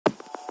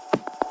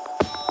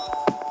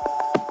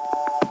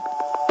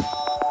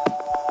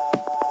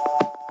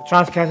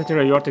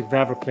Transcatheter aortic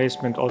valve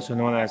replacement, also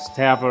known as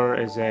TAVR,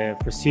 is a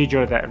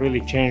procedure that really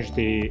changed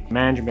the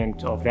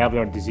management of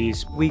valvular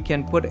disease. We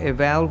can put a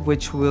valve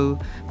which will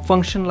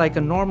function like a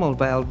normal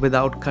valve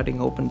without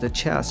cutting open the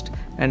chest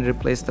and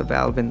replace the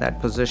valve in that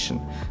position.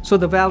 So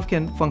the valve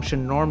can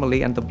function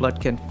normally and the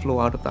blood can flow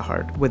out of the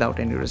heart without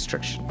any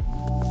restriction.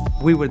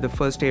 We were the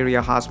first area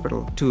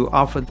hospital to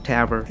offer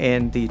TAVR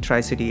in the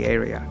Tri-City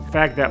area. The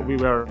fact that we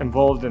were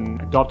involved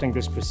in adopting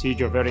this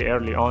procedure very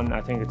early on,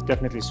 I think it's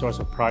definitely a source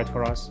of pride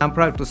for us. I'm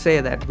proud to say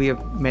that we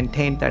have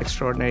maintained that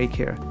extraordinary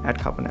care at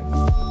Covenant.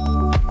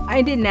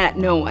 I did not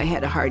know I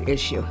had a heart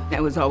issue. I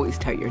was always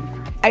tired.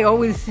 I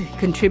always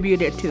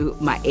contributed to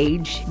my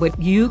age, but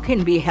you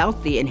can be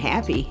healthy and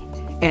happy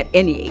at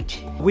any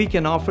age. We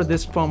can offer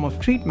this form of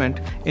treatment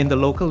in the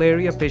local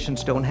area.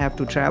 Patients don't have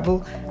to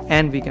travel,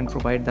 and we can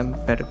provide them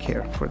better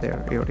care for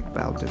their aortic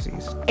valve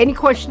disease. Any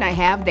question I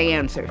have, they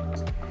answer.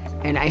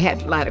 And I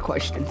had a lot of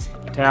questions.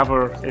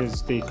 TAVR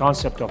is the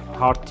concept of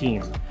heart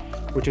team,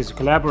 which is a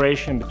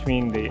collaboration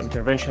between the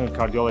interventional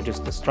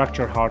cardiologist, the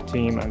structured heart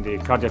team, and the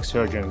cardiac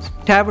surgeons.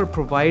 TAVR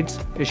provides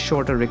a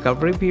shorter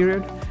recovery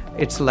period.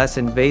 It's less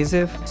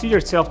invasive. The procedure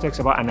itself takes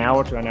about an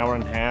hour to an hour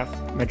and a half.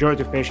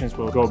 Majority of patients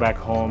will go back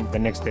home the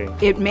next day.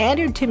 It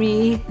mattered to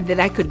me that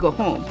I could go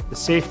home. The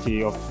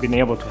safety of being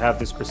able to have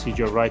this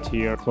procedure right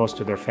here, close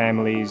to their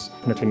families,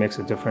 definitely makes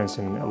a difference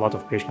in a lot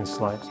of patients'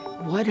 lives.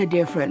 What a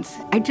difference.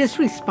 I just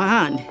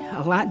respond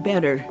a lot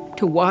better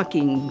to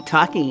walking,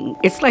 talking.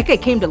 It's like I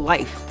came to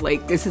life,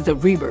 like this is a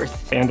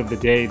rebirth. At the end of the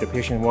day, the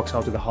patient walks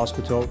out to the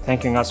hospital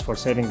thanking us for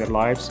saving their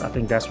lives. I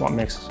think that's what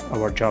makes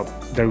our job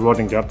the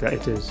rewarding job that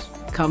it is.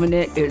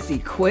 Covenant is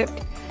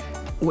equipped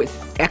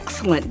with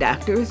excellent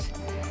doctors,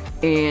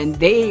 and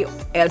they,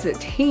 as a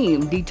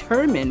team,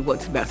 determine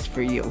what's best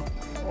for you.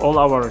 All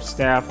our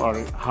staff are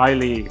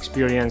highly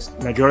experienced.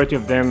 Majority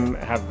of them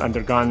have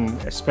undergone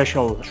a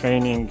special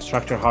training,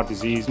 structured heart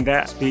disease. And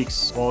that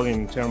speaks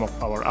volume in terms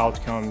of our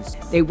outcomes.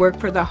 They work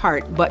for the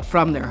heart, but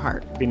from their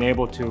heart. Being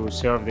able to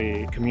serve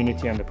the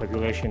community and the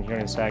population here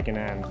in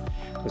Saginaw and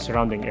the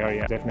surrounding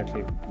area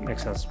definitely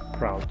makes us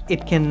proud.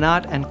 It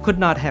cannot and could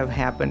not have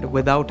happened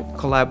without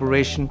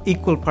collaboration,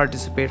 equal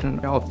participation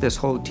of this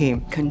whole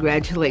team.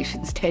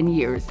 Congratulations, 10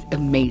 years,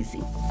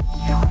 amazing.